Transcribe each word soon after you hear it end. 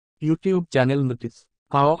YouTube channel notice.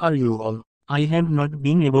 How are you all? I have not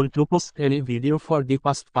been able to post any video for the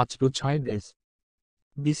past 5 to 6 days.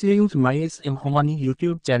 Besides my Humani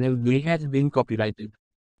YouTube channel has been copyrighted,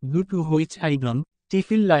 due to which I don't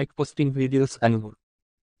feel like posting videos anymore.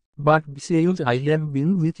 But besides I have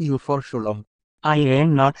been with you for so long, I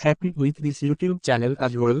am not happy with this YouTube channel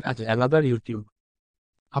as well as another YouTube.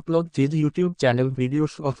 Upload these YouTube channel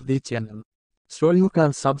videos of the channel, so you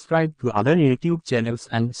can subscribe to other YouTube channels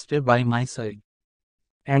and stay by my side.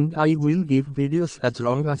 And I will give videos as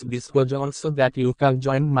long as this goes on so that you can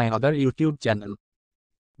join my other YouTube channel.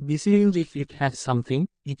 Besides if it has something,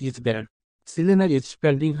 it is there. Selena is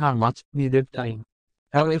spending her much needed time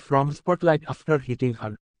away from spotlight after hitting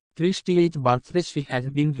her 38th birthday. She has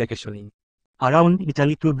been vacationing around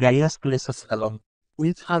Italy to various places along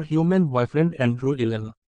with her human boyfriend Andrea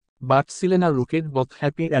Iervolino. But Selena looked both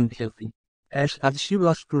happy and healthy as she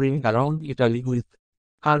was touring around Italy with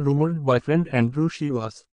her rumored boyfriend Andrew. She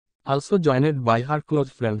was also joined by her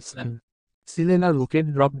close friends, and Selena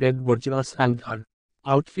looked drop-dead gorgeous, and her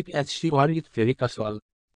outfit as she wore it very casual.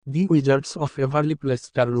 The Wizards of Waverly Place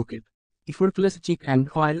star looked effortless chic, and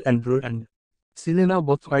while Andrew and Selena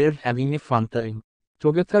both were having a fun time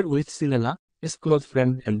together with Selena's close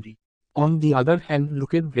friend Andy, on the other hand,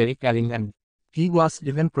 looked very caring, and he was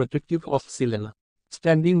even protective of Selena,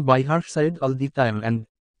 standing by her side all the time and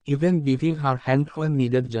even giving her hand when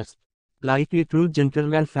needed, just like a true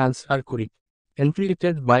gentleman. Fans are correct.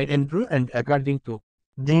 Entreated by Andrew, and according to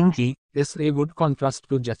them he is a good contrast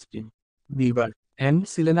to Justin Bieber, and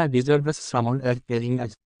Selena deserves someone as caring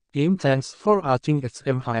as him. Thanks for watching.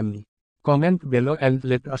 Comment below and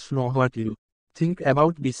let us know what you think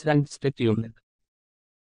about this, and stay tuned.